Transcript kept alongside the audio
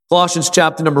Colossians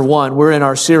chapter number 1. We're in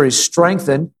our series,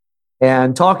 Strengthened,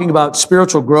 and talking about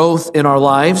spiritual growth in our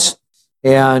lives.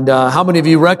 And how many of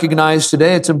you recognize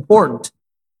today it's important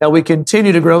that we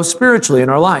continue to grow spiritually in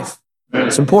our life?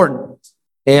 It's important.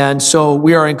 And so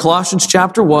we are in Colossians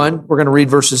chapter 1. We're going to read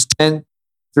verses 10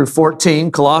 through 14.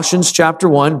 Colossians chapter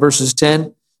 1, verses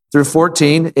 10 through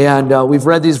 14. And we've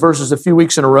read these verses a few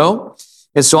weeks in a row.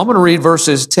 And so I'm going to read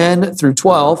verses 10 through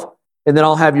 12, and then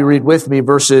I'll have you read with me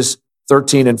verses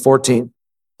 13 and 14.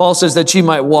 Paul says that ye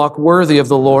might walk worthy of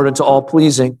the Lord unto all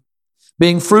pleasing,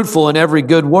 being fruitful in every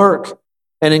good work,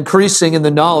 and increasing in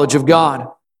the knowledge of God,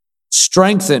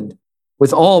 strengthened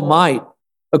with all might,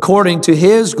 according to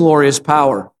his glorious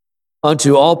power,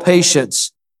 unto all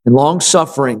patience and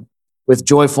long-suffering with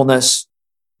joyfulness,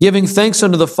 giving thanks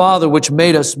unto the Father which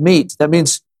made us meet. That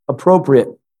means appropriate,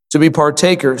 to be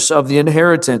partakers of the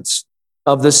inheritance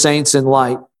of the saints in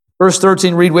light. Verse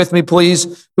 13, read with me,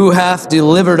 please. Who hath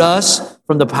delivered us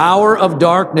from the power of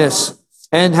darkness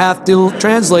and hath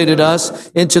translated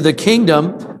us into the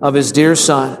kingdom of his dear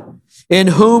Son, in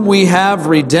whom we have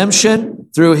redemption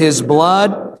through his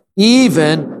blood,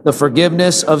 even the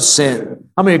forgiveness of sin.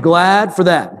 How many are glad for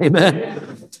that? Amen.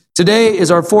 Today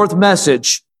is our fourth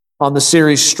message on the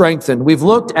series Strengthened. We've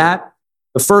looked at,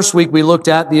 the first week we looked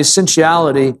at the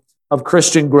essentiality of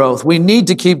Christian growth. We need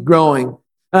to keep growing.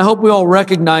 And I hope we all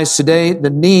recognize today the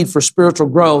need for spiritual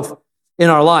growth in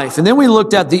our life. And then we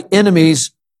looked at the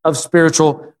enemies of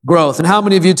spiritual growth. And how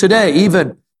many of you today,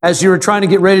 even as you were trying to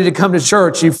get ready to come to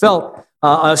church, you felt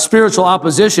a spiritual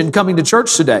opposition coming to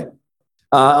church today?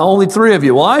 Only three of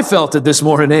you. Well, I felt it this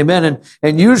morning, amen.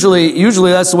 And usually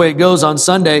that's the way it goes on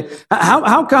Sunday.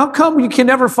 How come you can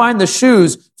never find the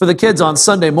shoes for the kids on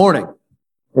Sunday morning?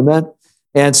 Amen.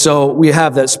 And so we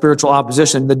have that spiritual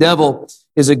opposition. The devil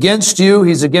is against you.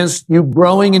 He's against you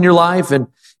growing in your life. And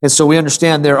so we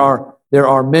understand there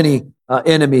are many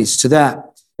enemies to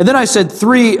that. And then I said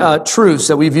three truths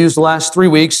that we've used the last 3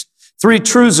 weeks, three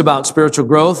truths about spiritual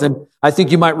growth. And I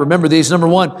think you might remember these. Number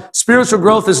one, spiritual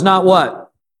growth is not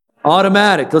what?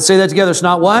 Automatic. Let's say that together. It's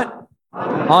not what?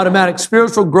 Automatic.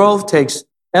 Spiritual growth takes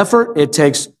effort. It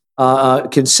takes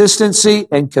consistency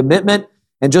and commitment.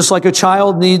 And just like a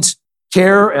child needs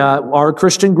care, our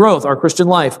Christian growth, our Christian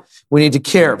life, we need to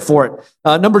care for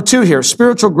it. Number two here,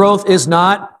 spiritual growth is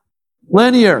not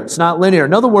linear. It's not linear.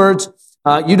 In other words,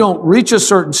 you don't reach a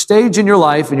certain stage in your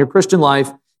life, in your Christian life,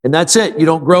 and that's it. You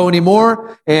don't grow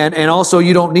anymore, and also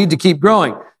you don't need to keep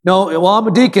growing. No, well, I'm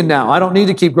a deacon now. I don't need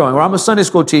to keep growing, or I'm a Sunday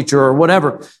school teacher or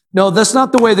whatever. No, that's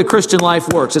not the way the Christian life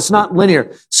works. It's not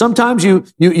linear. Sometimes you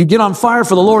get on fire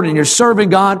for the Lord and you're serving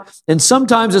God, and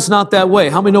sometimes it's not that way.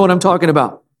 How many know what I'm talking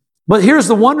about? But here's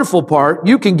the wonderful part.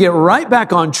 You can get right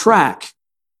back on track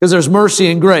because there's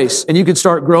mercy and grace, and you can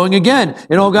start growing again.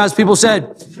 And all God's people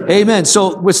said, amen.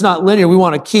 So it's not linear. We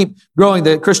want to keep growing.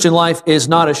 The Christian life is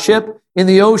not a ship in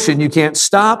the ocean. You can't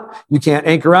stop. You can't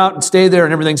anchor out and stay there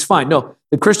and everything's fine. No,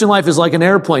 the Christian life is like an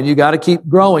airplane. You got to keep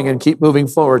growing and keep moving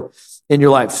forward in your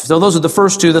life. So those are the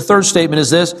first two. The third statement is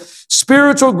this.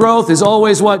 Spiritual growth is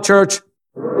always what, church?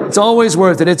 It's always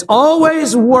worth it. It's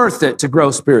always worth it to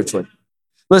grow spiritually.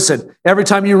 Listen, every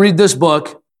time you read this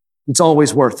book, it's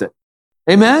always worth it.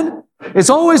 Amen? It's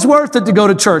always worth it to go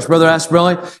to church, Brother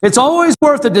Asperelli. It's always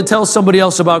worth it to tell somebody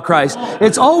else about Christ.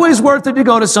 It's always worth it to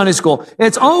go to Sunday school.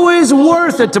 It's always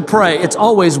worth it to pray. It's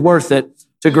always worth it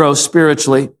to grow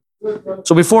spiritually.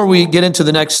 So before we get into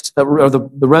the next, or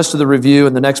the rest of the review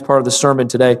and the next part of the sermon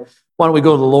today, why don't we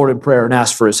go to the Lord in prayer and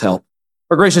ask for his help?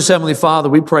 Our gracious Heavenly Father,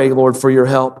 we pray, Lord, for your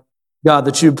help. God,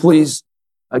 that you please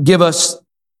give us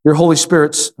your Holy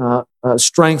Spirit's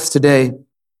strength today.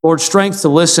 Lord, strength to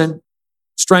listen,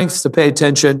 strength to pay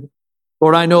attention.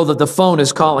 Lord, I know that the phone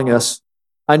is calling us.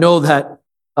 I know that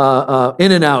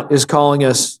In and Out is calling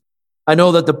us. I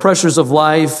know that the pressures of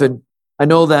life, and I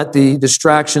know that the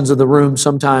distractions of the room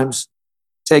sometimes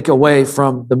take away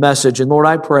from the message. And Lord,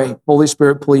 I pray, Holy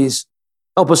Spirit, please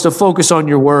help us to focus on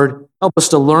your word. Help us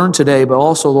to learn today, but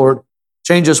also, Lord,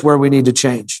 change us where we need to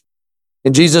change.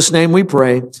 In Jesus' name we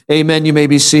pray. Amen. You may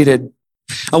be seated.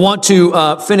 I want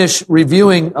to finish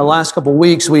reviewing the last couple of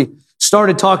weeks. We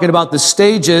started talking about the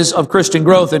stages of Christian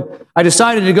growth, and I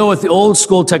decided to go with the old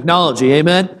school technology.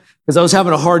 Amen. Because I was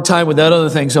having a hard time with that other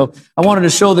thing. So I wanted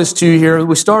to show this to you here.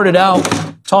 We started out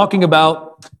talking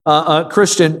about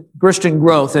Christian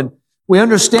growth, and we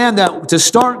understand that to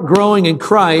start growing in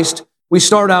Christ, we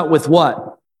start out with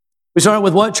what? We start out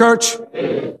with what, church?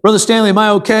 Brother Stanley, am I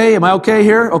okay? Am I okay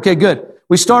here? Okay, good.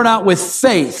 We start out with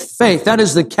faith. Faith, that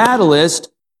is the catalyst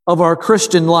of our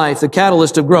Christian life, the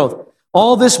catalyst of growth.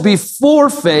 All this before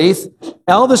faith.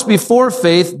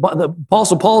 The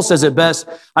Apostle Paul says it best,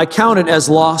 I count it as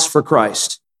loss for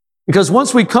Christ. Because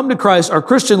once we come to Christ, our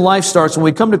Christian life starts when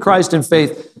we come to Christ in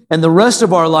faith, and the rest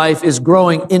of our life is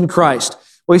growing in Christ.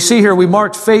 We see here, we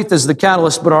marked faith as the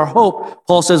catalyst, but our hope,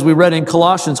 Paul says, we read in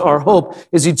Colossians, our hope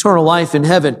is eternal life in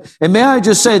heaven. And may I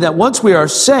just say that once we are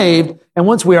saved and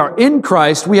once we are in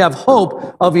Christ, we have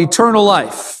hope of eternal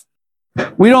life.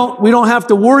 We don't have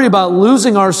to worry about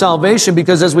losing our salvation,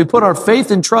 because as we put our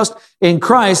faith and trust in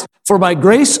Christ, for by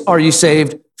grace are you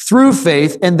saved through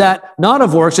faith, and that not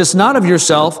of works, it's not of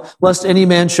yourself, lest any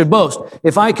man should boast.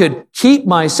 If I could keep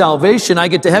my salvation, I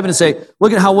get to heaven and say,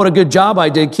 look at what a good job I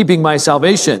did keeping my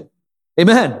salvation.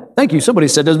 Amen. Thank you. Somebody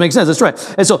said it doesn't make sense. That's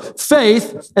right. And so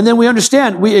faith, and then we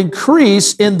understand we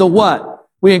increase in the what?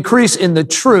 We increase in the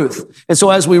truth. And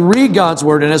so as we read God's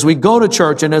word, and as we go to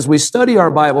church, and as we study our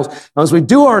Bibles, and as we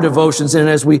do our devotions, and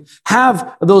as we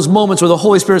have those moments where the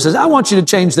Holy Spirit says, I want you to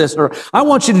change this, or I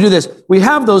want you to do this, we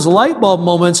have those light bulb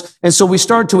moments, and so we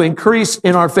start to increase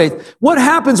in our faith. What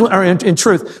happens in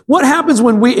truth? What happens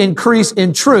when we increase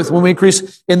in truth? When we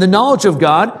increase in the knowledge of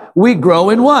God, we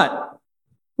grow in what?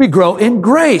 We grow in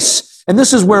grace. And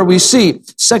this is where we see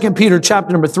 2 Peter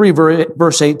chapter number 3,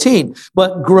 verse 18.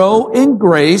 But grow in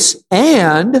grace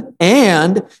and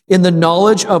in the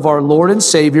knowledge of our Lord and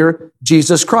Savior,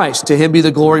 Jesus Christ. To him be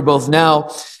the glory both now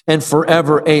and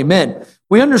forever. Amen.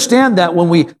 We understand that when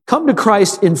we come to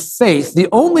Christ in faith, the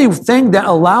only thing that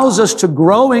allows us to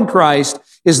grow in Christ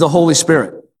is the Holy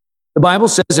Spirit. The Bible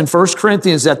says in 1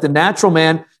 Corinthians that the natural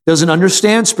man doesn't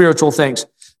understand spiritual things.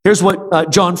 Here's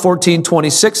what John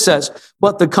 14:26 says.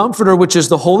 But the Comforter, which is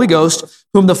the Holy Ghost,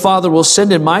 whom the Father will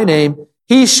send in my name,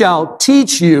 he shall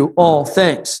teach you all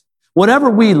things. Whatever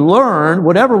we learn,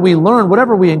 whatever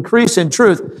we increase in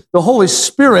truth, the Holy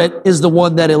Spirit is the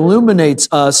one that illuminates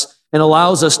us and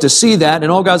allows us to see that.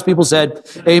 And all God's people said,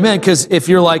 amen, because if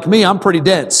you're like me, I'm pretty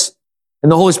dense.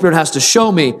 And the Holy Spirit has to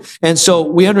show me. And so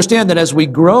we understand that as we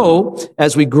grow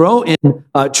in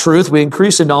truth, we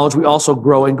increase in knowledge, we also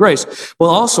grow in grace. Well,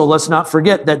 also, let's not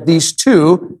forget that these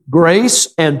two,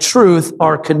 grace and truth,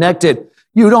 are connected.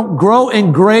 You don't grow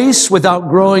in grace without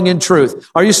growing in truth.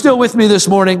 Are you still with me this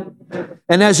morning?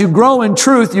 And as you grow in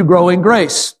truth, you grow in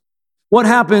grace. What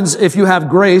happens if you have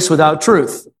grace without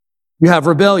truth? You have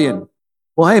rebellion.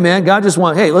 Well, hey, man,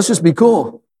 let's just be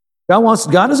cool.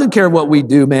 God doesn't care what we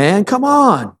do, man. Come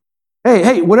on.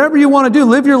 Hey, whatever you want to do,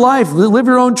 live your life, live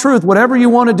your own truth, whatever you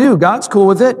want to do. God's cool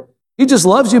with it. He just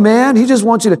loves you, man. He just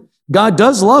wants you to. God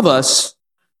does love us,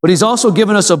 but he's also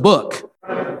given us a book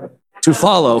to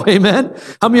follow. Amen.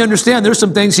 How many understand there's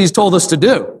some things he's told us to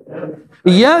do?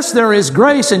 Yes, there is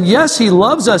grace, and yes, he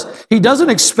loves us. He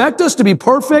doesn't expect us to be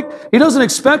perfect. He doesn't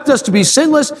expect us to be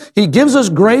sinless. He gives us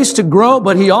grace to grow,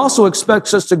 but he also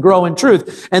expects us to grow in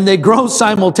truth, and they grow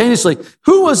simultaneously.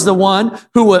 Who was the one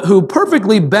who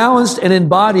perfectly balanced and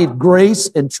embodied grace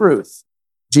and truth?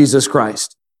 Jesus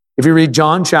Christ. If you read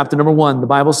John chapter number 1, the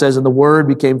Bible says, and the Word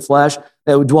became flesh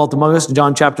that dwelt among us,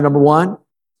 John chapter number 1. And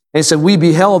he said, we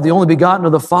beheld the only begotten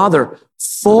of the Father,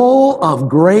 full of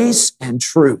grace and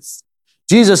truth.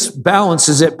 Jesus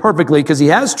balances it perfectly because he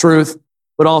has truth,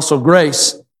 but also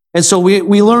grace. And so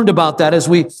we learned about that as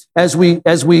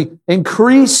we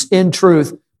increase in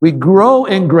truth, we grow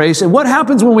in grace. And what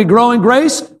happens when we grow in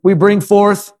grace? We bring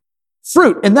forth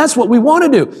fruit. And that's what we want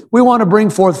to do. We want to bring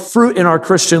forth fruit in our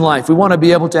Christian life. We want to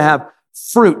be able to have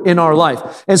fruit in our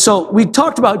life. And so we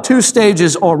talked about 2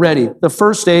 stages already. The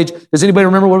first stage, does anybody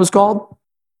remember what it was called?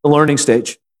 The learning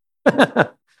stage.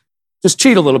 Just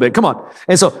cheat a little bit. Come on.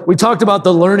 And so we talked about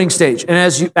the learning stage.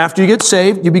 And after you get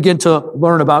saved, you begin to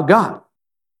learn about God.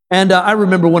 And I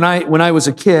remember when I was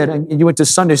a kid, and you went to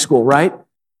Sunday school, right?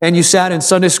 And you sat in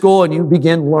Sunday school and you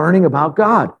begin learning about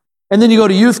God. And then you go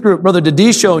to youth group, Brother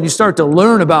Dadisho, and you start to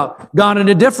learn about God in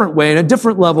a different way, in a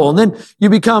different level. And then you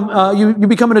become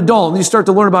an adult, and you start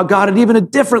to learn about God at even a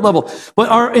different level. But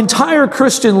our entire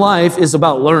Christian life is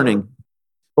about learning.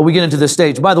 But we get into this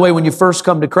stage. By the way, when you first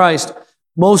come to Christ,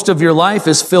 most of your life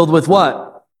is filled with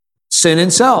what? Sin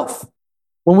and self.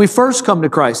 When we first come to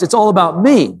Christ, it's all about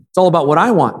me. It's all about what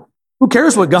I want. Who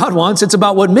cares what God wants? It's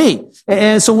about what me.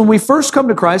 And so when we first come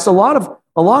to Christ, there's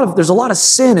a lot of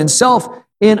sin and self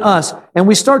in us. And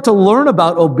we start to learn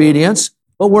about obedience,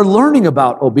 but we're learning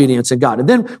about obedience in God. And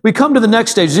then we come to the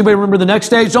next stage. Does anybody remember the next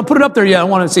stage? Don't put it up there yet. I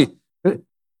want to see.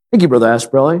 Thank you, Brother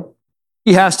Asprelli.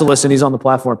 He has to listen. He's on the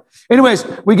platform. Anyways,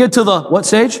 we get to the what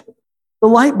stage? The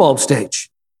light bulb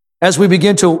stage. As we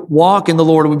begin to walk in the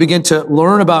Lord, we begin to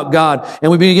learn about God,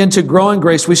 and we begin to grow in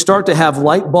grace, we start to have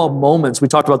light bulb moments. We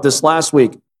talked about this last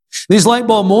week. These light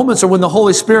bulb moments are when the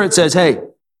Holy Spirit says, hey,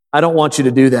 I don't want you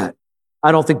to do that.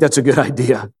 I don't think that's a good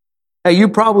idea. Hey, you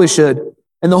probably should.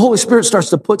 And the Holy Spirit starts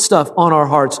to put stuff on our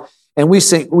hearts, and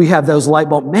we have those light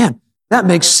bulbs. Man, that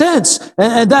makes sense.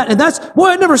 And that's, boy,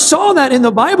 I never saw that in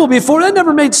the Bible before. That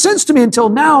never made sense to me until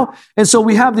now. And so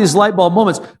we have these light bulb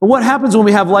moments. And what happens when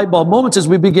we have light bulb moments is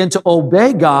we begin to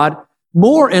obey God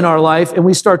more in our life, and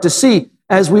we start to see,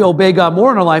 as we obey God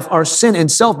more in our life, our sin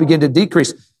and self begin to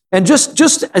decrease. And just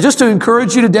to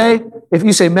encourage you today, if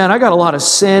you say, man, I got a lot of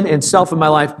sin and self in my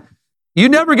life, you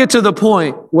never get to the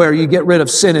point where you get rid of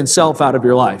sin and self out of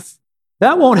your life.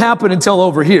 That won't happen until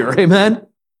over here, amen?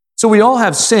 So we all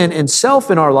have sin and self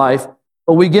in our life,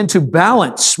 but we begin to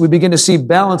balance. We begin to see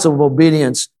balance of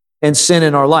obedience and sin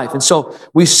in our life. And so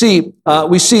we see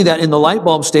that in the light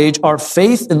bulb stage, our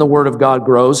faith in the Word of God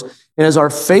grows. And as our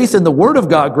faith in the Word of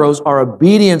God grows, our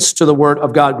obedience to the Word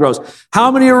of God grows.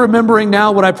 How many are remembering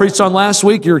now what I preached on last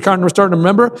week? You're kind of starting to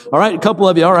remember? All right, a couple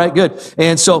of you. All right, good.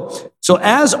 And so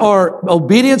as our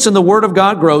obedience in the Word of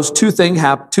God grows, two things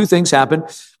happen.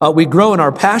 We grow in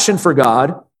our passion for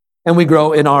God, and we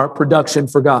grow in our production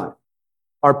for God.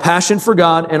 Our passion for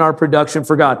God and our production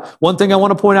for God. One thing I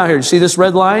want to point out here, you see this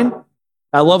red line?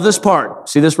 I love this part.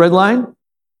 See this red line?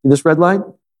 See this red line?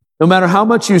 No matter how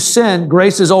much you sin,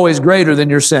 grace is always greater than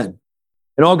your sin.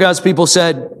 And all God's people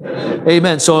said,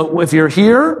 amen. So if you're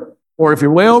here or if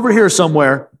you're way over here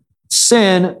somewhere,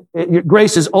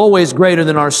 grace is always greater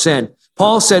than our sin.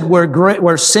 Paul said,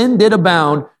 where sin did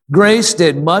abound, grace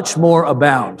did much more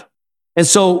abound. And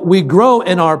so we grow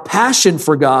in our passion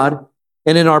for God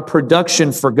and in our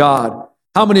production for God.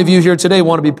 How many of you here today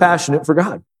want to be passionate for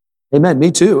God? Amen.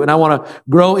 Me too. And I want to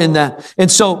grow in that.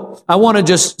 And so I want to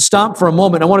just stop for a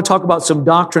moment. I want to talk about some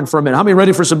doctrine for a minute. How many are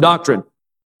ready for some doctrine?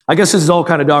 I guess this is all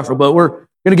kind of doctrine, but we're going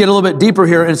to get a little bit deeper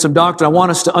here in some doctrine. I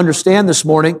want us to understand this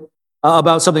morning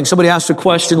about something. Somebody asked a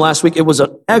question last week. It was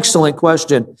an excellent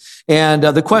question. And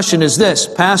the question is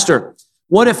this: Pastor,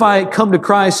 what if I come to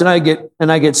Christ and I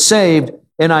get saved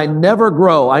and I never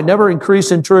grow? I never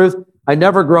increase in truth. I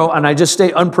never grow, and I just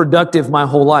stay unproductive my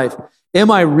whole life. Am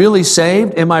I really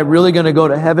saved? Am I really going to go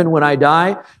to heaven when I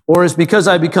die? Or is because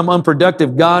I become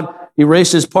unproductive, God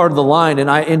erases part of the line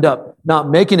and I end up not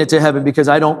making it to heaven because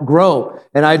I don't grow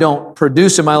and I don't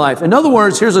produce in my life? In other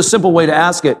words, here's a simple way to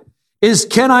ask it: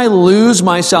 can I lose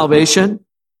my salvation?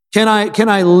 Can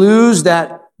I lose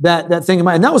that thing in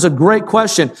my? And that was a great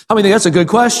question. How many think that's a good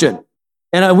question?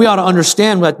 And we ought to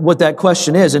understand what that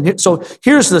question is. And so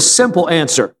here's the simple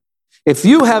answer. If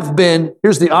you have been,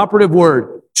 here's the operative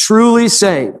word, truly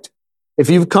saved.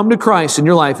 If you've come to Christ in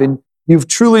your life and you've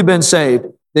truly been saved,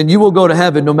 then you will go to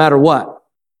heaven no matter what.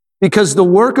 Because the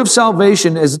work of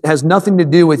salvation has nothing to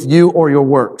do with you or your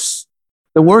works.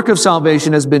 The work of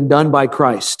salvation has been done by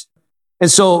Christ. And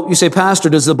so you say, Pastor,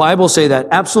 does the Bible say that?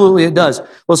 Absolutely it does.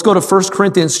 Let's go to 1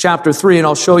 Corinthians chapter 3, and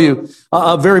I'll show you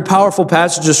a very powerful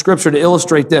passage of Scripture to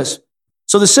illustrate this.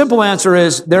 So the simple answer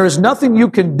is, there is nothing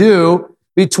you can do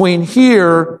between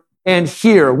here and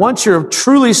here. Once you're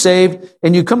truly saved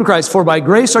and you come to Christ, for by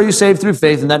grace are you saved through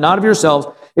faith, and that not of yourselves.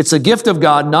 It's a gift of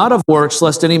God, not of works,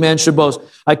 lest any man should boast.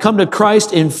 I come to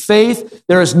Christ in faith.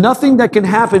 There is nothing that can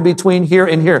happen between here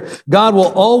and here. God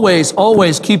will always,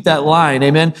 always keep that line,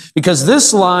 amen? Because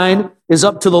this line is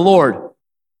up to the Lord.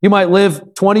 You might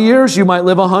live 20 years, you might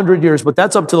live 100 years, but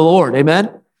that's up to the Lord, amen?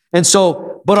 And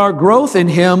so, but our growth in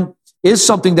Him is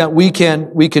something that we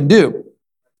can do.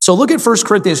 So look at 1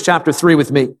 Corinthians chapter 3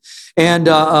 with me. And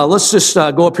let's just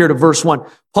go up here to verse 1.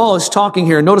 Paul is talking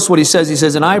here. Notice what he says. He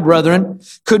says, and I, brethren,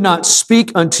 could not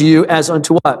speak unto you as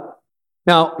unto what?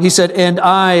 Now, he said, and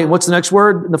I, what's the next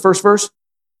word in the first verse?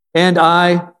 And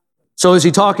I. So is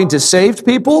he talking to saved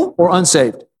people or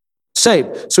unsaved?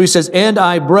 Saved. So he says, and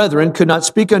I, brethren, could not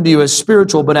speak unto you as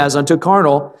spiritual, but as unto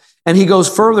carnal. And he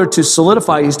goes further to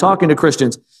solidify. He's talking to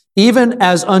Christians. Even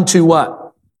as unto what?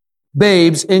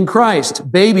 Babes in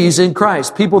Christ, babies in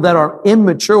Christ, people that are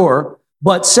immature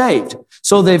but saved.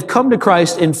 So they've come to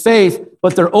Christ in faith,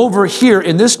 but they're over here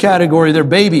in this category. They're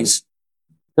babies.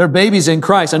 They're babies in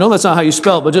Christ. I know that's not how you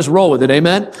spell it, but just roll with it.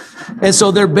 Amen. And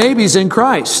so they're babies in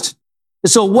Christ.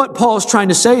 And so what Paul's trying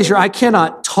to say is here, I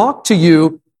cannot talk to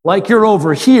you like you're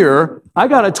over here. I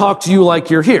got to talk to you like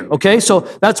you're here. Okay. So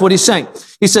that's what he's saying.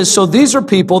 He says, so these are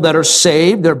people that are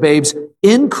saved. They're babes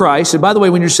in Christ. And by the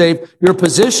way, when you're saved, your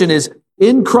position is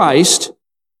in Christ.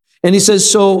 And he says,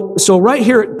 so right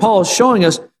here, Paul is showing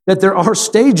us that there are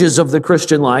stages of the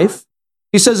Christian life.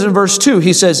 He says in verse 2,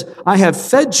 he says, I have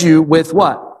fed you with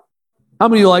what? How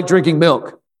many of you like drinking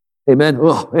milk? Amen.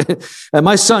 Oh. And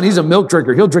my son, he's a milk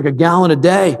drinker. He'll drink a gallon a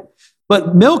day.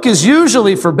 But milk is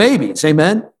usually for babies.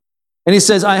 Amen. And he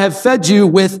says, I have fed you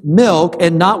with milk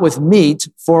and not with meat,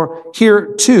 for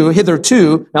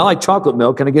hitherto, I like chocolate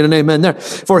milk, can I get an amen there?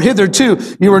 For hitherto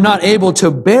you were not able to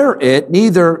bear it,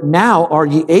 neither now are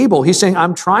ye able. He's saying,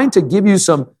 I'm trying to give you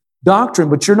some doctrine,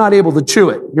 but you're not able to chew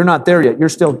it. You're not there yet. You're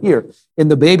still here in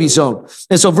the baby zone.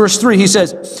 And so verse 3, he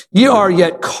says, ye are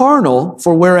yet carnal,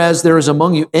 for whereas there is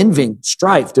among you envying,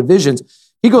 strife,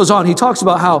 divisions. He goes on, he talks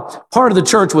about how part of the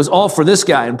church was all for this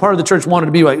guy, and part of the church wanted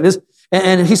to be like this.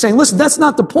 And he's saying, listen, that's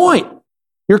not the point.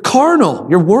 You're carnal,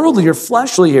 you're worldly, you're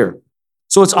fleshly here.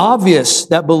 So it's obvious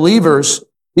that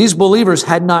these believers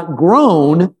had not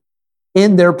grown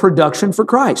in their production for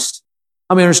Christ.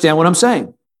 I mean, understand what I'm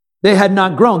saying. They had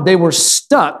not grown. They were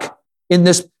stuck in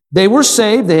this. They were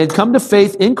saved. They had come to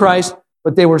faith in Christ,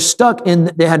 but they were stuck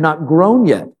they had not grown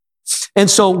yet. And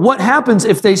so what happens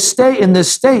if they stay in this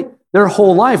state their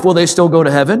whole life? Will they still go to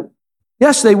heaven?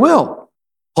 Yes, they will.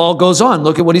 Paul goes on.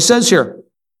 Look at what he says here.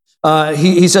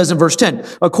 He says in verse 10,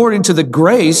 according to the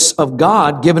grace of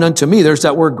God given unto me, there's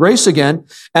that word grace again,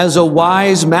 as a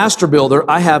wise master builder,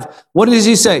 what does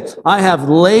he say? I have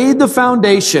laid the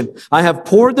foundation, I have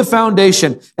poured the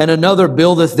foundation, and another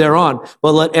buildeth thereon.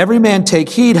 But let every man take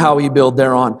heed how he build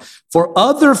thereon. For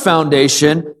other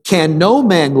foundation can no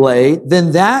man lay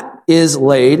than that is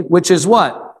laid, which is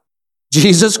what?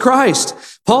 Jesus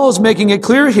Christ. Paul is making it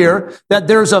clear here that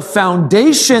there's a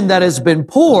foundation that has been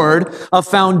poured, a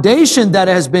foundation that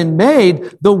has been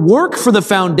made. The work for the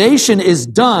foundation is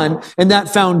done, and that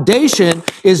foundation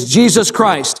is Jesus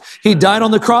Christ. He died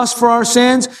on the cross for our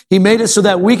sins. He made it so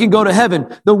that we can go to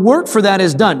heaven. The work for that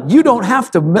is done. You don't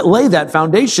have to lay that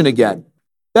foundation again.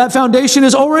 That foundation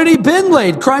has already been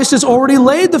laid. Christ has already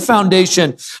laid the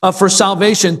foundation for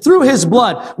salvation. Through his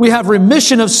blood, we have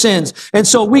remission of sins. And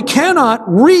so we cannot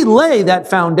relay that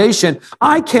foundation.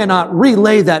 I cannot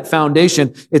relay that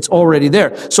foundation. It's already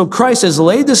there. So Christ has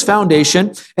laid this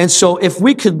foundation. And so if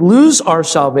we could lose our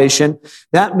salvation,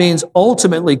 that means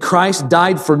ultimately Christ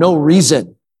died for no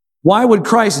reason. Why would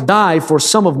Christ die for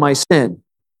some of my sin?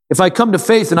 If I come to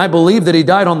faith and I believe that he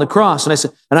died on the cross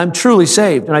and I'm truly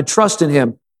saved and I trust in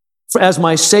him as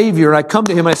my Savior, I come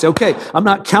to him and I say, okay, I'm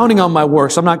not counting on my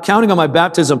works. I'm not counting on my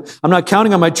baptism. I'm not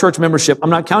counting on my church membership. I'm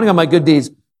not counting on my good deeds.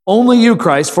 Only you,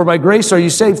 Christ, for by grace are you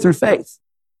saved through faith.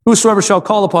 Whosoever shall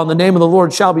call upon the name of the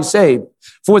Lord shall be saved.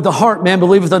 For with the heart man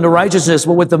believeth unto righteousness,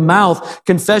 but with the mouth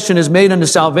confession is made unto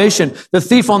salvation. The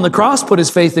thief on the cross put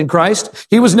his faith in Christ.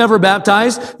 He was never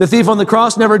baptized. The thief on the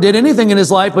cross never did anything in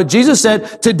his life, but Jesus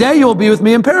said, today you will be with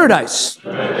me in paradise.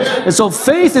 Amen. And so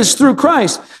faith is through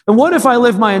Christ. And what if I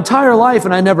live my entire life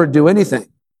and I never do anything?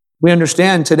 We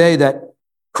understand today that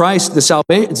Christ, the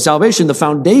salvation, the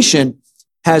foundation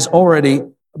has already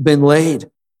been laid.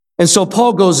 And so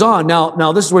Paul goes on.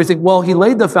 Now this is where you think, well, he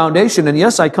laid the foundation, and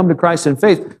yes, I come to Christ in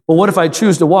faith. But what if I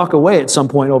choose to walk away at some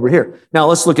point over here? Now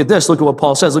let's look at this. Look at what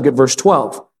Paul says. Look at verse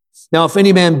 12. Now, if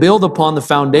any man build upon the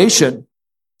foundation,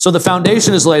 so the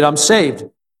foundation is laid, I'm saved.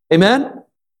 Amen?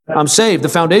 I'm saved. The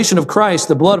foundation of Christ,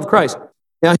 the blood of Christ.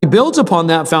 Now he builds upon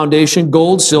that foundation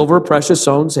gold, silver, precious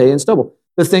stones, hay, and stubble.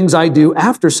 The things I do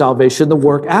after salvation, the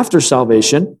work after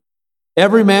salvation.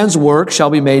 Every man's work shall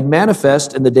be made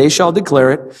manifest, and the day shall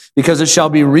declare it, because it shall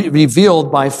be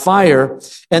revealed by fire,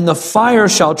 and the fire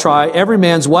shall try every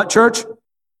man's what, church?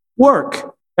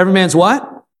 Work. Every man's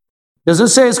what? Doesn't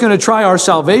say it's going to try our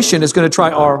salvation. It's going to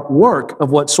try our work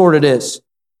of what sort it is.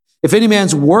 If any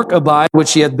man's work abide,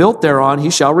 which he hath built thereon, he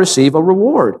shall receive a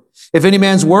reward. If any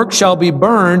man's work shall be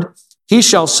burned, he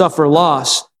shall suffer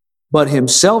loss, but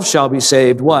himself shall be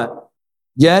saved, what?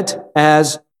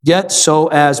 Yet so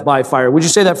as by fire. Would you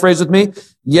say that phrase with me?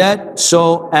 Yet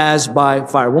so as by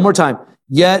fire. One more time.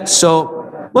 Yet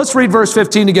so. Let's read verse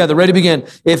 15 together. Ready to begin.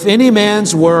 If any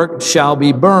man's work shall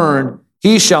be burned,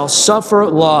 he shall suffer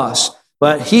loss,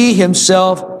 but he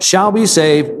himself shall be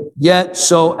saved, yet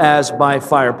so as by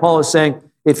fire. Paul is saying,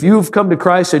 if you've come to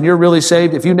Christ and you're really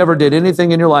saved, if you never did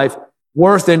anything in your life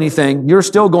worth anything, you're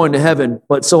still going to heaven,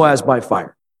 but so as by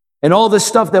fire. And all this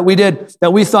stuff that we did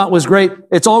that we thought was great,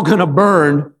 it's all going to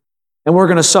burn, and we're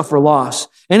going to suffer loss.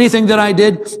 Anything that I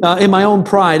did in my own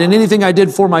pride, and anything I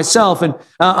did for myself, and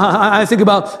I think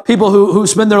about people who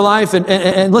spend their life,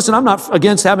 and listen, I'm not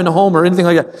against having a home or anything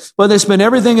like that, but they spend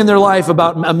everything in their life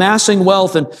about amassing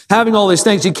wealth and having all these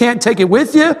things. You can't take it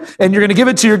with you, and you're going to give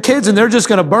it to your kids, and they're just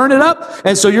going to burn it up,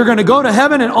 and so you're going to go to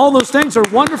heaven, and all those things are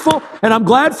wonderful, and I'm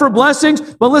glad for blessings,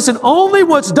 but listen, only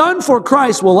what's done for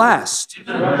Christ will last.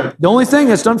 The only thing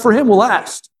that's done for him will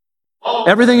last.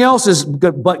 Everything else is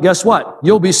good, but guess what?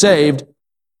 You'll be saved,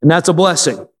 and that's a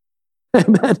blessing.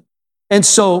 Amen. And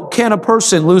so can a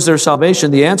person lose their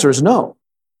salvation? The answer is no.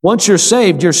 Once you're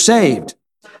saved, you're saved.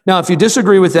 Now, if you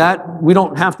disagree with that, we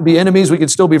don't have to be enemies. We can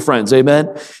still be friends.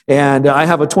 Amen. And I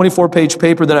have a 24-page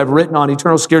paper that I've written on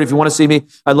eternal security. If you want to see me,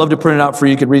 I'd love to print it out for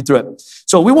you. You can read through it.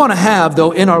 So we want to have,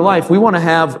 though, in our life, we want to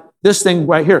have this thing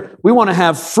right here. We want to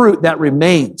have fruit that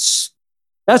remains.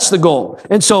 That's the goal.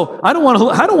 And so I don't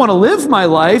want to live my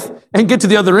life and get to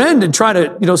the other end and try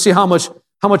to, see how much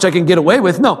I can get away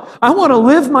with. No, I want to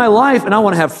live my life and I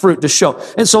want to have fruit to show.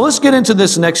 And so let's get into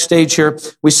this next stage here.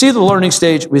 We see the learning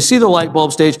stage. We see the light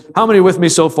bulb stage. How many are with me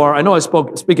so far? I know I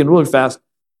speaking really fast.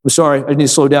 I'm sorry. I need to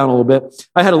slow down a little bit.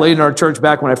 I had a lady in our church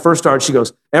back when I first started. She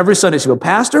goes, every Sunday, she goes,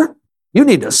 Pastor, you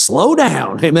need to slow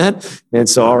down. Amen. And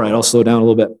so, all right, I'll slow down a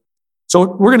little bit. So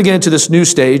we're going to get into this new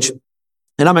stage.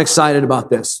 And I'm excited about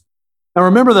this. Now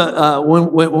remember that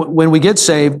when we get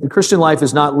saved, the Christian life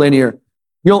is not linear.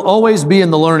 You'll always be in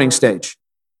the learning stage.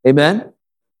 Amen?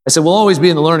 I said, we'll always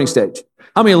be in the learning stage.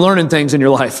 How many are learning things in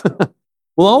your life?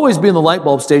 We'll always be in the light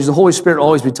bulb stage. The Holy Spirit will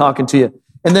always be talking to you.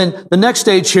 And then the next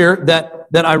stage here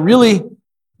that I really,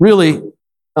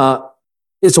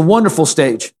 it's a wonderful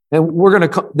stage. And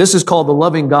this is called the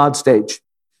loving God stage.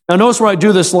 Now notice where I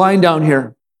do this line down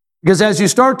here. Because as you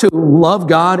start to love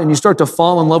God and you start to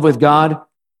fall in love with God,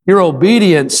 your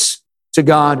obedience to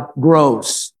God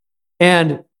grows.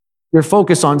 And your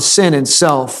focus on sin and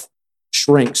self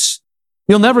shrinks.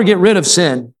 You'll never get rid of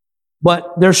sin,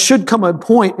 but there should come a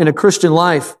point in a Christian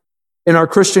life, in our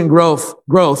Christian growth,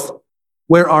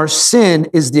 where our sin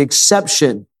is the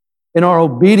exception and our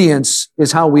obedience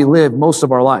is how we live most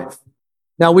of our life.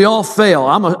 Now, we all fail.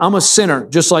 I'm a sinner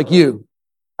just like you.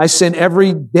 I sin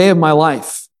every day of my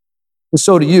life. And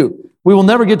so do you. We will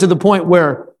never get to the point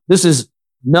where this is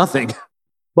nothing.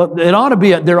 But there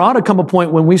ought to come a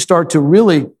point when we start to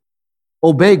really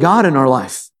obey God in our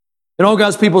life. And all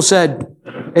God's people said,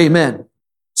 amen.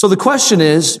 So the question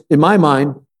is, in my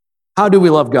mind, how do we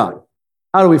love God?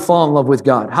 How do we fall in love with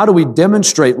God? How do we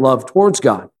demonstrate love towards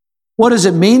God? What does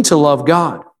it mean to love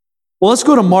God? Well, let's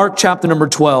go to Mark chapter number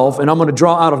 12, and I'm going to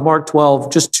draw out of Mark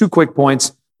 12 just 2 quick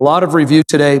points. A lot of review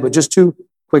today, but just 2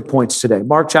 quick points today.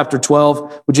 Mark chapter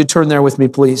 12. Would you turn there with me,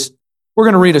 please? We're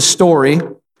going to read a story.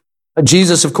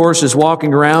 Jesus, of course, is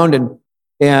walking around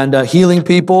and healing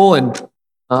people and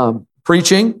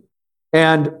preaching.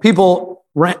 And people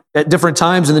at different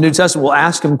times in the New Testament will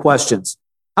ask him questions.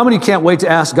 How many can't wait to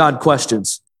ask God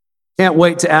questions? Can't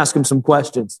wait to ask him some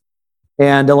questions.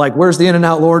 And like, where's the in and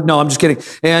out, Lord? No, I'm just kidding.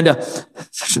 And I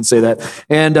shouldn't say that.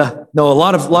 And no, a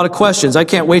lot of questions. I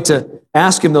can't wait to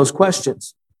ask him those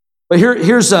questions. But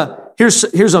here's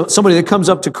somebody that comes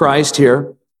up to Christ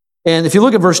here. And if you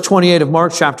look at verse 28 of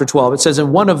Mark chapter 12, it says,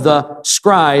 and one of the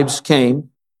scribes came,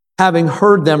 having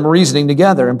heard them reasoning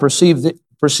together and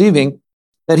perceiving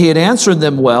that he had answered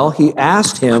them well, he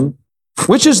asked him,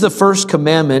 which is the first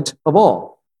commandment of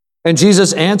all? And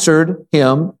Jesus answered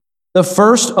him, the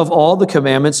first of all the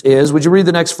commandments is, would you read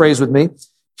the next phrase with me?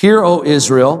 Hear, O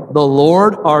Israel, the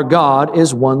Lord our God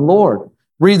is one Lord.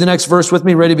 Read the next verse with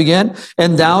me. Ready, begin.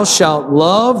 And thou shalt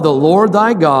love the Lord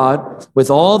thy God with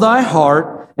all thy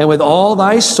heart and with all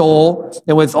thy soul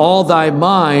and with all thy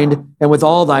mind and with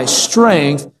all thy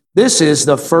strength. This is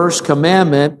the first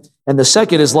commandment. And the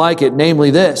second is like it,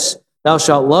 namely this, thou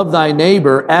shalt love thy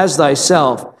neighbor as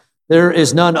thyself. There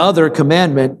is none other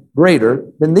commandment greater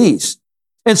than these.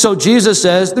 And so Jesus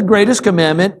says the greatest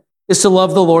commandment is to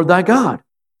love the Lord thy God.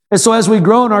 And so as we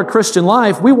grow in our Christian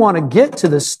life, we want to get to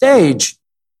the stage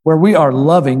where we are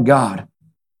loving God.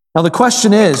 Now, the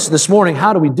question is this morning,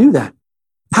 how do we do that?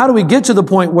 How do we get to the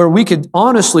point where we could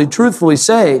honestly, truthfully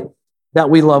say that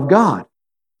we love God?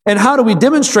 And how do we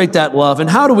demonstrate that love? And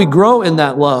how do we grow in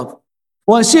that love?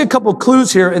 Well, I see a couple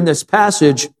clues here in this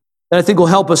passage that I think will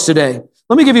help us today.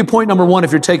 Let me give you point number 1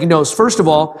 if you're taking notes. First of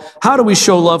all, how do we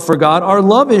show love for God? Our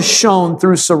love is shown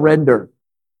through surrender.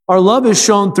 Our love is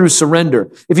shown through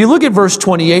surrender. If you look at verse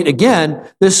 28 again,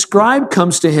 this scribe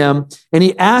comes to him and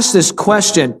he asks this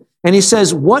question and he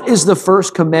says, what is the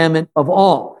first commandment of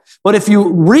all? But if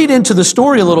you read into the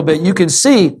story a little bit, you can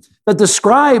see that the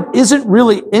scribe isn't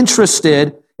really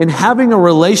interested in having a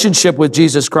relationship with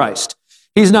Jesus Christ.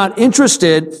 He's not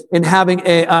interested in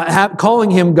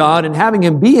calling him God and having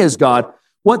him be his God.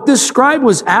 What this scribe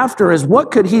was after is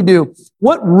what could he do?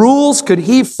 What rules could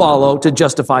he follow to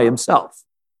justify himself?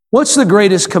 What's the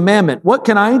greatest commandment? What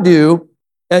can I do?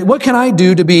 What can I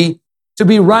do to be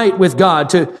right with God,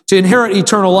 to inherit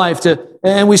eternal life?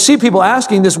 And we see people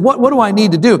asking this, what do I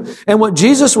need to do? And what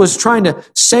Jesus was trying to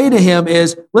say to him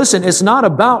is, listen, it's not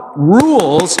about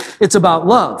rules, it's about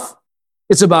love.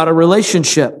 It's about a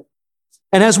relationship.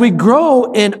 And as we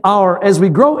grow in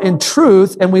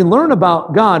truth and we learn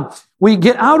about God, we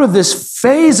get out of this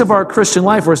phase of our Christian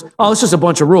life where it's just a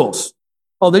bunch of rules.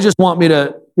 oh, they just want me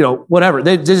to, whatever.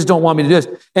 They just don't want me to do this.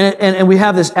 And we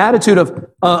have this attitude of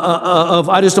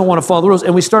I just don't want to follow the rules.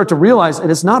 And we start to realize,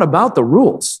 and it's not about the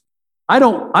rules. I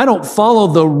don't follow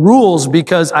the rules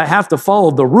because I have to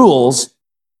follow the rules.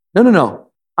 No.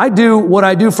 I do what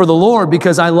I do for the Lord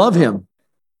because I love him.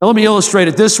 Now, let me illustrate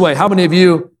it this way. How many of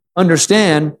you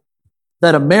understand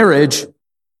that a marriage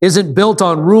isn't built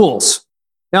on rules?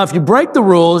 Now, if you break the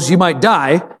rules, you might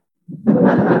die.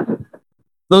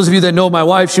 Those of you that know my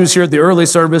wife, she was here at the early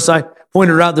service. I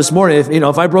pointed her out this morning.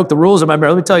 If I broke the rules of my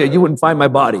marriage, let me tell you, you wouldn't find my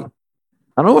body. I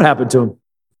don't know what happened to him.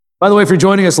 By the way, if you're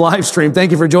joining us live stream,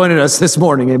 thank you for joining us this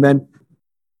morning. Amen.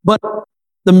 But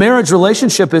the marriage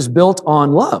relationship is built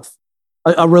on love,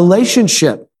 a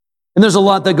relationship. And there's a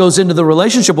lot that goes into the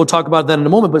relationship. We'll talk about that in a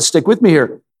moment, but stick with me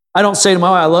here. I don't say to my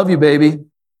wife, I love you, baby.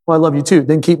 Well, I love you too.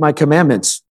 Then keep my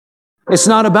commandments. It's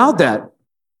not about that.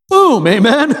 Boom,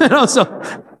 amen.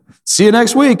 So, see you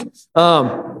next week.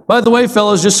 By the way,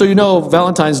 fellas, just so you know,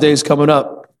 Valentine's Day is coming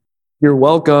up. You're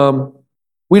welcome.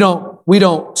 We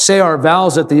don't say our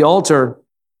vows at the altar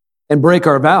and break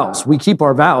our vows. We keep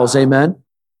our vows, amen.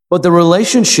 But the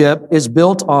relationship is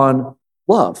built on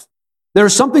love.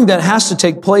 There's something that has to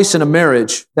take place in a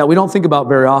marriage that we don't think about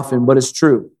very often, but it's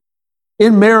true.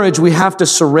 In marriage, we have to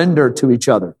surrender to each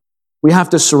other. We have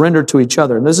to surrender to each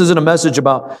other. And this isn't a message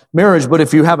about marriage, but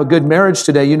if you have a good marriage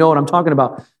today, you know what I'm talking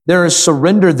about. There is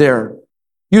surrender there.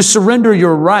 You surrender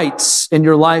your rights in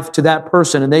your life to that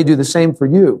person, and they do the same for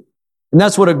you. And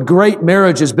that's what a great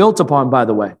marriage is built upon, by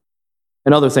the way,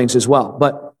 and other things as well.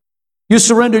 But you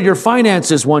surrender your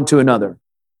finances one to another.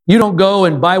 You don't go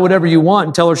and buy whatever you want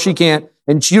and tell her she can't,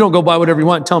 and you don't go buy whatever you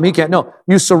want and tell him he can't. No,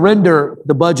 you surrender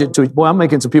the budget to, boy, I'm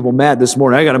making some people mad this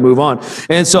morning. I got to move on.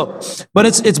 And so, but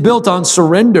it's built on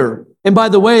surrender. And by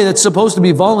the way, that's supposed to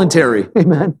be voluntary.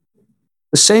 Amen.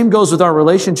 The same goes with our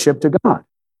relationship to God.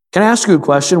 Can I ask you a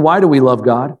question? Why do we love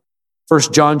God?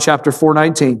 1 John chapter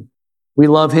 4:19. We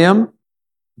love him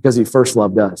because he first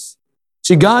loved us.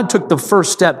 See, God took the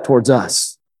first step towards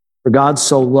us. For God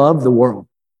so loved the world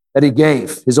that he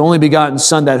gave his only begotten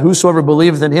son, that whosoever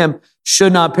believeth in him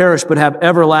should not perish, but have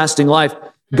everlasting life.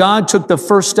 God took the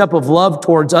first step of love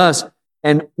towards us,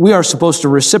 and we are supposed to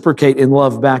reciprocate in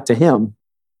love back to him.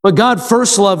 But God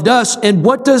first loved us, and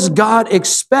what does God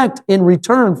expect in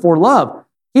return for love?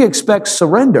 He expects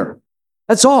surrender.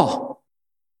 That's all.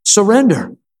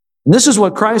 Surrender. And this is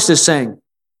what Christ is saying.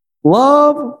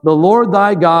 Love the Lord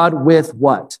thy God with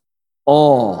what?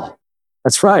 All.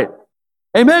 That's right.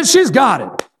 Amen. She's got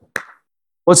it.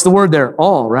 What's the word there?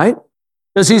 All, right?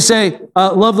 Does he say,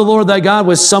 love the Lord thy God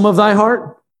with some of thy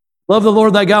heart? Love the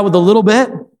Lord thy God with a little bit?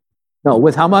 No,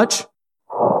 with how much?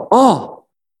 All.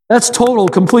 That's total,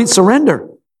 complete surrender.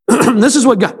 This is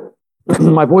what God,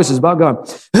 my voice is about gone.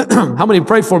 How many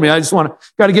pray for me? I just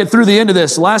got to get through the end of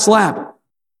this. Last lap.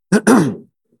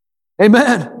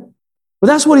 Amen. But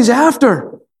that's what he's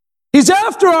after. He's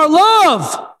after our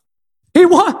love.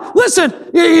 Listen,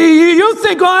 you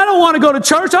think, I don't want to go to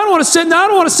church. I don't want to sit down. I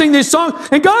don't want to sing these songs.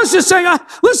 And God's just saying,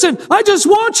 listen, I just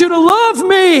want you to love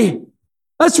me.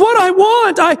 That's what I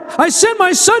want. I sent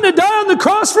my son to die on the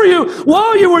cross for you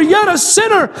while you were yet a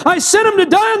sinner. I sent him to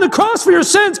die on the cross for your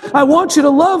sins. I want you to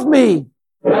love me.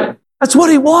 That's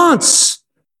what he wants.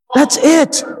 That's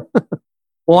it.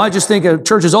 Well, I just think a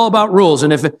church is all about rules.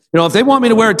 And if they want me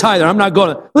to wear a tie, then I'm not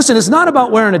going to. Listen, it's not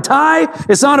about wearing a tie.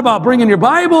 It's not about bringing your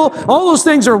Bible. All those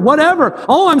things are whatever.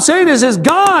 All I'm saying is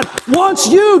God wants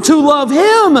you to love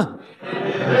him.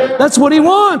 That's what he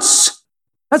wants.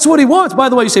 That's what he wants. By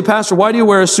the way, you say, Pastor, why do you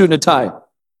wear a suit and a tie?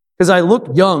 Because I look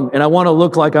young and I want to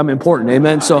look like I'm important.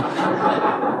 Amen. So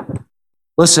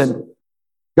listen,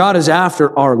 God is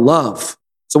after our love.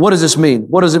 So what does this mean?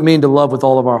 What does it mean to love with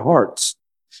all of our hearts?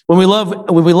 When we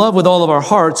love with all of our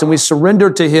hearts and we surrender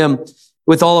to him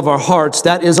with all of our hearts,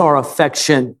 that is our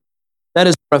affection. That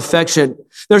is our affection.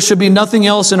 There should be nothing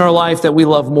else in our life that we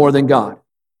love more than God.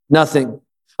 Nothing.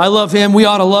 I love him. We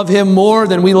ought to love him more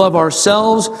than we love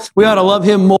ourselves. We ought to love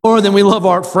him more than we love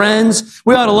our friends.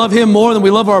 We ought to love him more than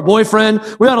we love our boyfriend.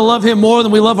 We ought to love him more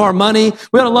than we love our money.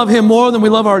 We ought to love him more than we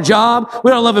love our job.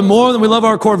 We ought to love him more than we love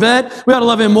our Corvette. We ought to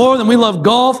love him more than we love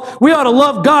golf. We ought to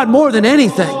love God more than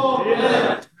anything.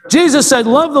 Jesus said,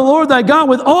 love the Lord thy God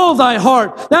with all thy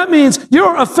heart. That means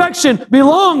your affection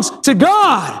belongs to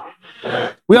God.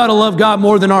 We ought to love God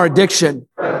more than our addiction.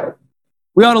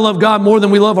 We ought to love God more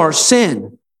than we love our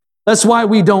sin. That's why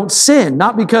we don't sin,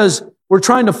 not because we're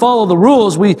trying to follow the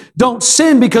rules. We don't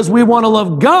sin because we want to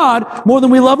love God more than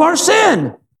we love our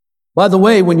sin. By the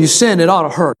way, when you sin, it ought to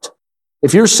hurt.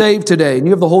 If you're saved today and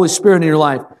you have the Holy Spirit in your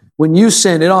life, when you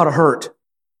sin, it ought to hurt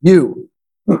you.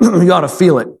 You ought to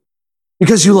feel it.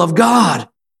 Because you love God.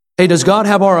 Hey, does God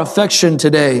have our affection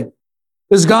today?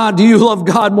 Do you love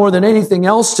God more than anything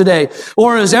else today?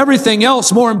 Or is everything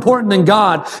else more important than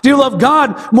God? Do you love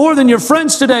God more than your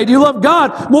friends today? Do you love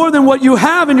God more than what you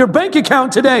have in your bank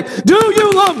account today? Do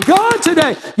you love God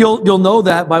today? You'll know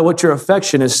that by what your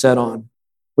affection is set on.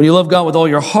 When you love God with all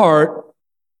your heart,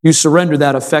 you surrender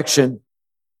that affection.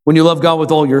 When you love God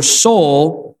with all your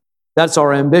soul, that's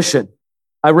our ambition.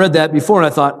 I read that before and I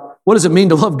thought, what does it mean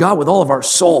to love God with all of our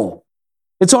soul?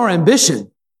 It's our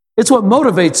ambition. It's what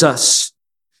motivates us.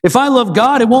 If I love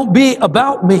God, it won't be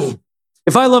about me.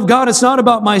 If I love God, it's not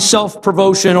about my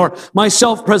self-promotion or my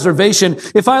self-preservation.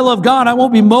 If I love God, I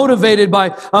won't be motivated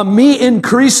by me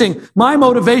increasing. My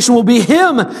motivation will be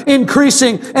Him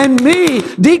increasing and me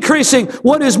decreasing.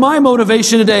 What is my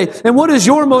motivation today? And what is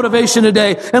your motivation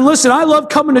today? And listen, I love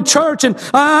coming to church and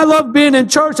I love being in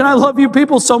church and I love you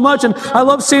people so much and I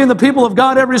love seeing the people of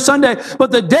God every Sunday. But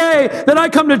the day that I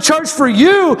come to church for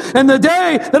you and the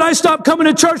day that I stop coming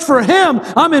to church for Him,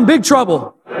 I'm in big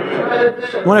trouble.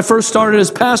 When I first started as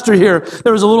pastor here,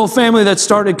 there was a little family that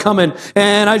started coming,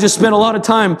 and I just spent a lot of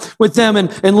time with them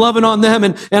and loving on them,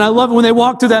 and I love it when they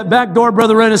walked through that back door,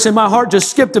 Brother Ennis, and my heart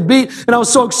just skipped a beat, and I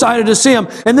was so excited to see them,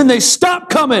 and then they stopped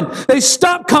coming,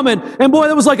 and boy,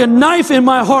 that was like a knife in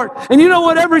my heart, and you know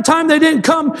what, every time they didn't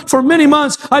come for many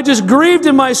months, I just grieved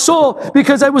in my soul,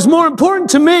 because it was more important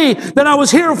to me that I was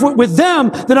here with them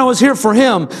than I was here for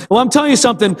Him. Well, I'm telling you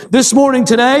something, this morning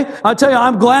today, I'll tell you,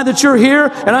 I'm glad that you're here,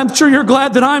 and I'm sure you're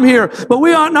glad that I'm here. But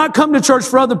we ought not come to church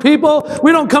for other people.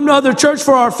 We don't come to other church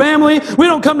for our family. We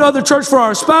don't come to other church for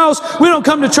our spouse. We don't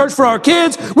come to church for our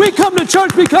kids. We come to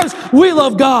church because we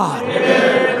love God.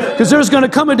 Because there's going to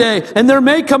come a day, and there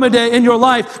may come a day in your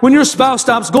life when your spouse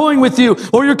stops going with you,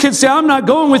 or your kids say, I'm not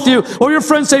going with you, or your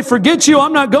friends say, forget you,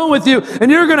 I'm not going with you. And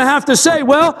you're going to have to say,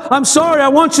 well, I'm sorry, I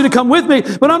want you to come with me,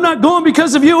 but I'm not going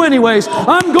because of you anyways.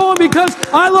 I'm going because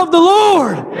I love the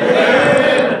Lord.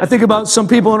 I think about some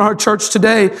people in our church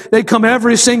today. They come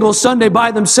every single Sunday by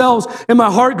themselves, and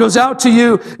my heart goes out to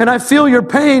you, and I feel your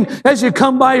pain as you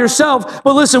come by yourself.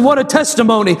 But listen, what a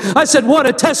testimony. I said, what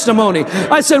a testimony.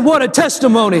 I said, what a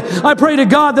testimony. I pray to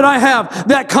God that I have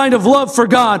that kind of love for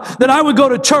God, that I would go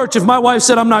to church if my wife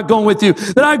said, I'm not going with you,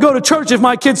 that I go to church if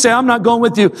my kids say, I'm not going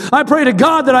with you. I pray to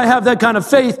God that I have that kind of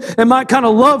faith and my kind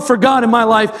of love for God in my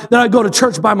life, that I go to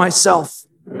church by myself.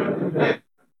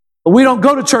 But we don't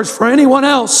go to church for anyone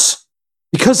else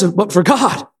but for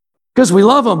God, because we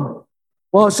love Him.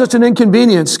 Well, it's such an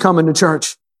inconvenience coming to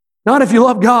church. Not if you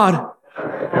love God.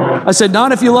 I said,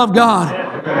 not if you love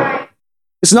God.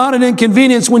 It's not an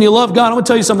inconvenience when you love God. I'm going to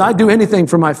tell you something. I'd do anything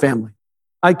for my family.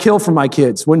 I'd kill for my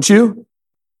kids. Wouldn't you?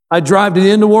 I'd drive to the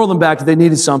end of the world and back if they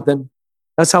needed something.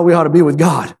 That's how we ought to be with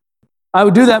God. I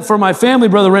would do that for my family,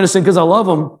 Brother Renison, because I love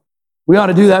them. We ought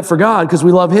to do that for God because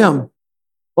we love Him.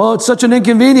 Well, it's such an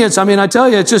inconvenience. I mean, I tell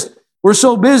you, it's just, we're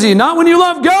so busy. Not when you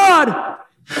love God.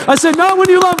 I said, not when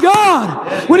you love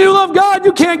God. When you love God,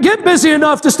 you can't get busy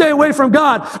enough to stay away from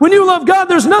God. When you love God,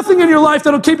 there's nothing in your life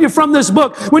that'll keep you from this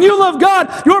book. When you love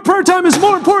God, your prayer time is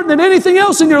more important than anything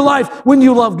else in your life when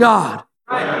you love God.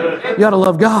 You got to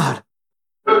love God.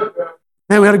 Man,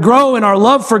 we got to grow in our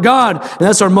love for God, and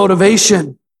that's our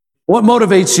motivation. What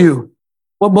motivates you?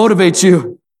 What motivates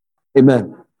you?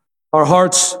 Amen. Our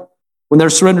hearts, when they're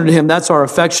surrendered to Him, that's our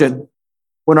affection.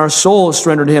 When our soul is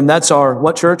surrendered to Him, that's our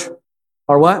what, church?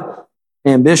 Our what?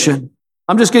 Ambition.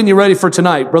 I'm just getting you ready for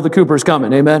tonight. Brother Cooper's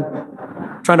coming. Amen.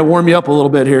 Trying to warm you up a little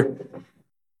bit here.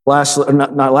 Lastly,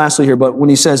 not lastly here, but when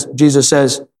Jesus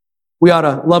says, we ought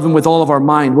to love Him with all of our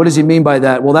mind. What does He mean by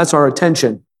that? Well, that's our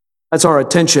attention. That's our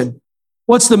attention.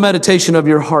 What's the meditation of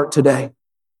your heart today?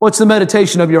 What's the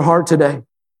meditation of your heart today?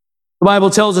 The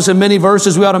Bible tells us in many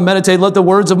verses we ought to meditate. Let the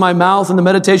words of my mouth and the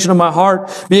meditation of my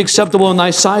heart be acceptable in Thy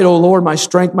sight, O Lord, my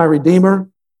strength, my Redeemer.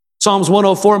 Psalms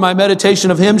 104, my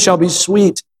meditation of Him shall be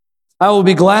sweet. I will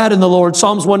be glad in the Lord.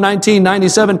 Psalms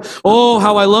 119:97. Oh,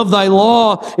 how I love Thy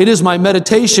law. It is my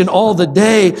meditation all the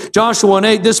day. Joshua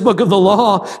 1:8, this book of the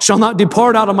law shall not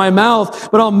depart out of my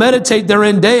mouth, but I'll meditate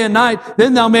therein day and night.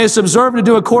 Then thou mayest observe to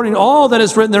do according to all that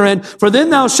is written therein. For then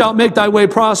thou shalt make thy way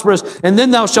prosperous, and then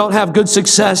thou shalt have good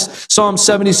success. Psalm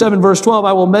 77 verse 12,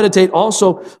 I will meditate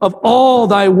also of all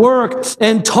thy work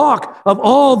and talk of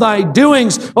all thy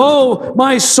doings. Oh,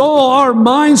 my soul, our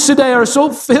minds today are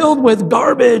so filled with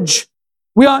garbage.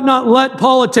 We ought not let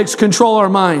politics control our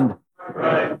mind.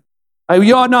 Right.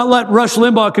 You ought not let Rush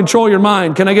Limbaugh control your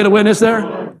mind. Can I get a witness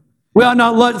there? We ought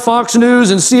not let Fox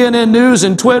News and CNN News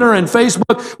and Twitter and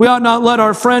Facebook, we ought not let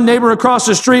our friend, neighbor across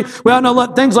the street, we ought not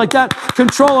let things like that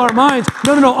control our minds.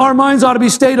 No. Our minds ought to be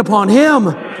stayed upon Him.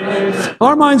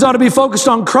 Our minds ought to be focused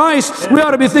on Christ. We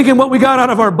ought to be thinking what we got out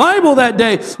of our Bible that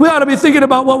day. We ought to be thinking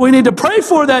about what we need to pray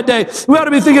for that day. We ought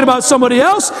to be thinking about somebody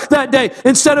else that day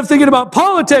instead of thinking about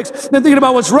politics and thinking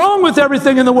about what's wrong with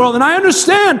everything in the world. And I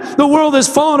understand the world is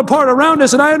falling apart around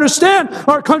us, and I understand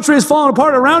our country is falling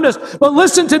apart around us. But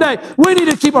listen today, we need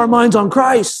to keep our minds on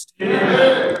Christ.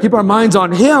 Keep our minds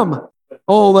on Him.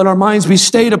 Oh, let our minds be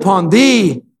stayed upon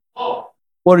Thee.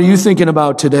 What are you thinking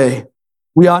about today?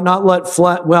 We ought not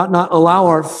allow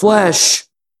our flesh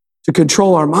to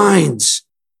control our minds.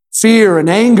 Fear and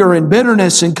anger and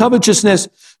bitterness and covetousness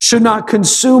should not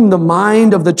consume the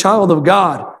mind of the child of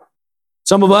God.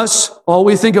 Some of us, all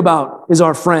we think about is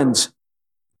our friends.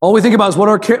 All we think about is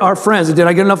what our friends. Did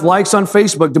I get enough likes on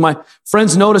Facebook? Do my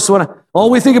friends notice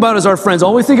all we think about is our friends.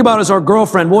 All we think about is our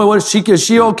girlfriend. Boy, is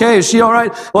she okay? Is she all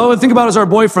right? All we think about is our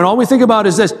boyfriend. All we think about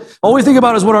is this. All we think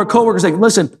about is what our coworkers think.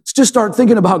 Listen, let's just start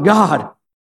thinking about God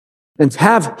and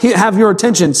have your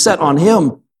attention set on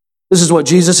Him. This is what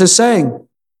Jesus is saying.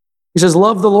 He says,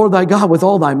 love the Lord thy God with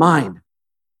all thy mind.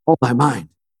 All thy mind.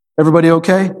 Everybody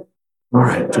okay? All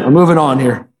right, I'm moving on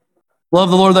here. Love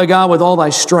the Lord thy God with all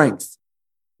thy strength.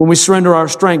 When we surrender our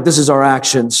strength, this is our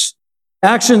actions.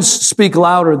 Actions speak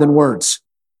louder than words.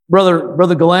 Brother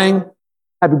Galang,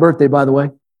 happy birthday, by the way.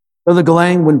 Brother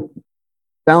Galang, when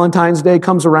Valentine's Day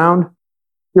comes around,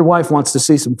 your wife wants to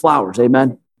see some flowers,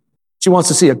 amen? She wants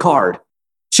to see a card.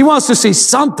 She wants to see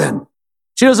something.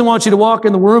 She doesn't want you to walk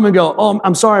in the room and go, oh,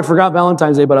 I'm sorry, I forgot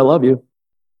Valentine's Day, but I love you.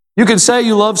 You can say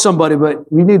you love somebody,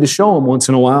 but we need to show them once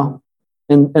in a while.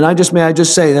 And may I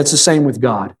just say, that's the same with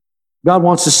God. God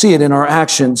wants to see it in our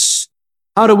actions.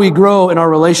 How do we grow in our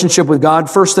relationship with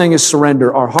God? First thing is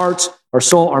surrender. Our hearts, our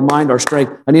soul, our mind, our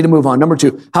strength. I need to move on. Number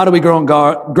 2, how do we grow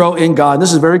in God?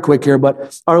 This is very quick here,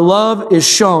 but our love is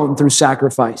shown through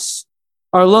sacrifice.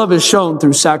 Our love is shown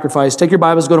through sacrifice. Take your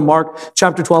Bibles, go to Mark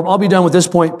chapter 12. I'll be done with this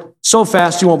point so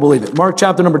fast you won't believe it. Mark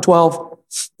chapter number 12.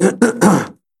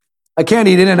 I can't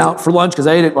eat In-N-Out for lunch because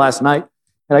I ate it last night.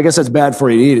 And I guess that's bad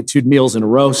for you to eat it 2 meals in a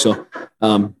row. So,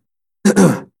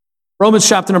 Romans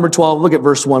chapter number 12, look at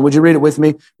verse 1. Would you read it with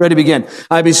me? Ready to begin.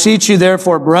 I beseech you,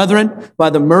 therefore, brethren, by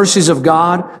the mercies of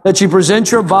God, that you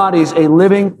present your bodies a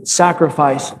living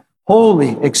sacrifice, holy,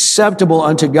 acceptable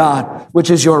unto God,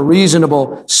 which is your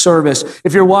reasonable service.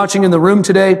 If you're watching in the room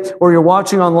today or you're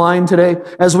watching online today,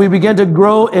 as we begin to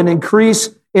grow and increase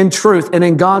in truth and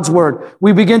in God's word,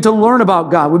 we begin to learn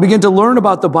about God. We begin to learn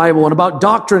about the Bible and about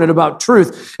doctrine and about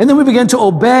truth. And then we begin to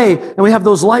obey, and we have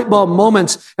those light bulb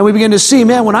moments, and we begin to see,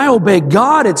 man, when I obey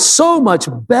God, it's so much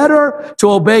better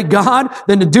to obey God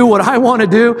than to do what I want to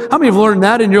do. How many have learned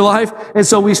that in your life? And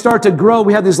so we start to grow.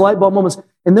 We have these light bulb moments,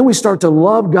 and then we start to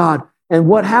love God. And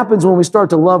what happens when we start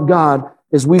to love God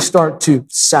is we start to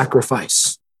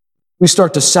sacrifice. We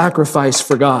start to sacrifice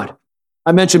for God.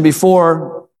 I mentioned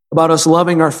before about us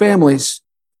loving our families.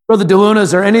 Brother DeLuna,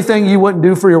 is there anything you wouldn't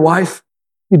do for your wife?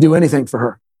 You'd do anything for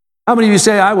her. How many of you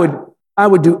say, I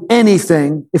would do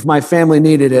anything if my family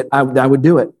needed it? I would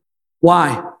do it.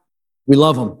 Why? We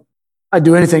love them. I'd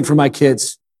do anything for my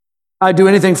kids. I'd do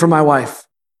anything for my wife.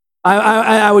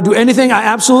 I would do anything. I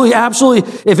absolutely.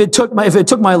 If it took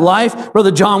my life,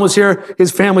 Brother John was here. His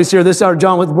family's here. This hour,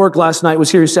 John with work last night was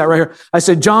here. He sat right here. I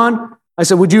said, John,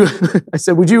 would you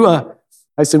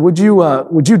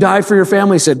die for your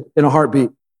family? He said, in a heartbeat.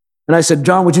 And I said,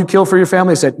 John, would you kill for your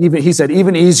family? He said,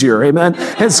 even easier. Amen.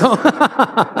 And so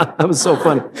that was so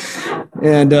funny.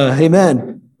 And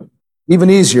amen.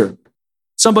 Even easier.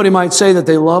 Somebody might say that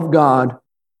they love God,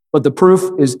 but the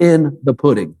proof is in the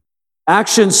pudding.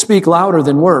 Actions speak louder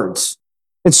than words.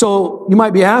 And so you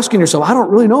might be asking yourself, I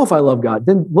don't really know if I love God.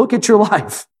 Then look at your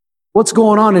life. What's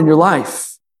going on in your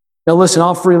life? Now listen,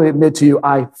 I'll freely admit to you,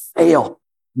 I fail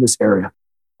in this area.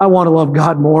 I want to love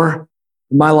God more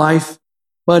in my life.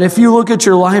 But if you look at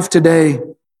your life today,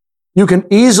 you can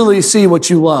easily see what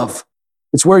you love.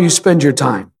 It's where you spend your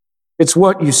time. It's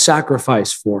what you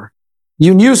sacrifice for.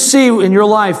 When you see in your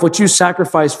life what you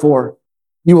sacrifice for,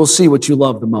 you will see what you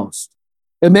love the most.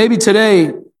 And maybe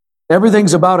today,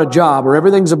 everything's about a job, or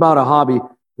everything's about a hobby,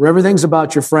 or everything's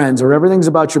about your friends, or everything's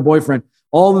about your boyfriend,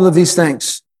 all of these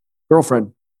things,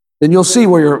 girlfriend, then you'll see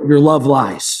where your love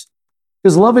lies.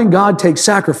 Because loving God takes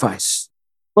sacrifice.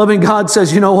 Loving God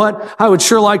says, you know what? I would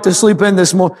sure like to sleep in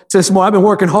this morning. I've been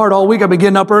working hard all week. I've been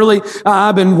getting up early.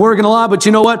 I've been working a lot, but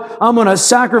you know what? I'm going to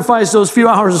sacrifice those few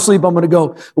hours of sleep. I'm going to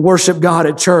go worship God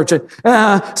at church.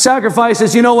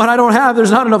 Sacrifices, you know what?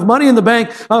 There's not enough money in the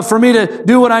bank for me to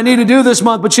do what I need to do this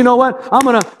month. But you know what? I'm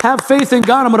going to have faith in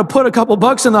God. I'm going to put a couple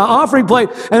bucks in the offering plate,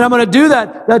 and I'm going to do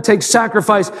that. That takes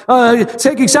sacrifice.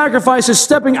 Taking sacrifice is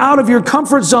stepping out of your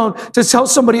comfort zone to tell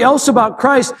somebody else about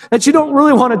Christ that you don't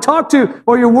really want to talk to,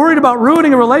 or you're worried about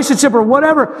ruining a relationship or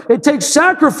whatever. It takes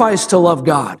sacrifice to love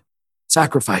God.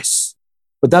 Sacrifice.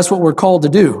 But that's what we're called to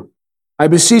do. I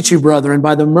beseech you, brethren,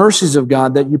 by the mercies of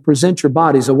God, that you present your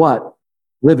bodies a what?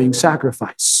 Living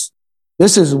sacrifice.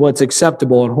 This is what's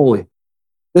acceptable and holy.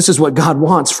 This is what God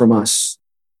wants from us.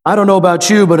 I don't know about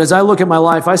you, but as I look at my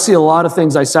life, I see a lot of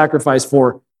things I sacrifice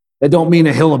for that don't mean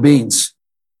a hill of beans.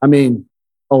 I mean,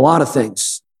 a lot of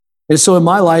things. And so in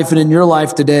my life and in your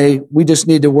life today, we just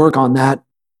need to work on that,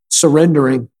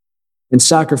 surrendering and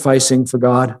sacrificing for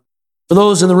God. For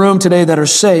those in the room today that are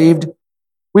saved,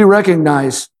 we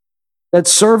recognize that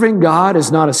serving God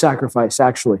is not a sacrifice,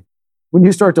 actually. When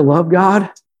you start to love God,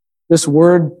 this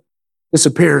word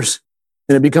disappears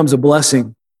and it becomes a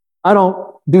blessing. I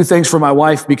don't do things for my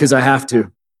wife because I have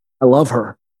to. I love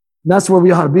her. And that's where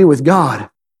we ought to be with God.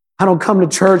 I don't come to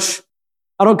church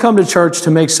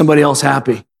to make somebody else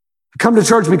happy. I come to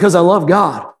church because I love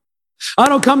God. I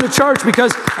don't come to church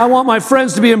because I want my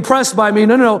friends to be impressed by me.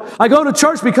 No. I go to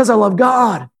church because I love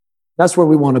God. That's where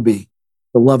we want to be,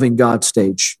 the loving God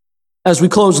stage. As we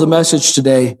close the message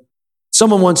today,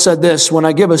 someone once said this: when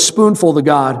I give a spoonful to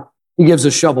God, he gives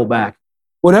a shovel back.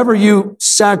 Whatever you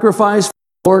sacrifice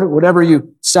for, whatever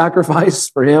you sacrifice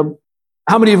for him,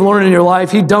 how many have learned in your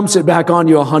life, he dumps it back on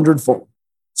you 100-fold.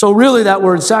 So really that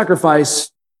word sacrifice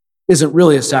isn't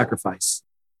really a sacrifice.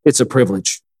 It's a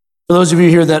privilege. For those of you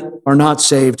here that are not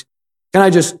saved, can I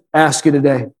just ask you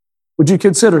today, would you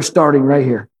consider starting right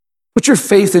here? Put your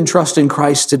faith and trust in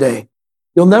Christ today.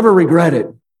 You'll never regret it.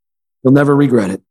 You'll never regret it.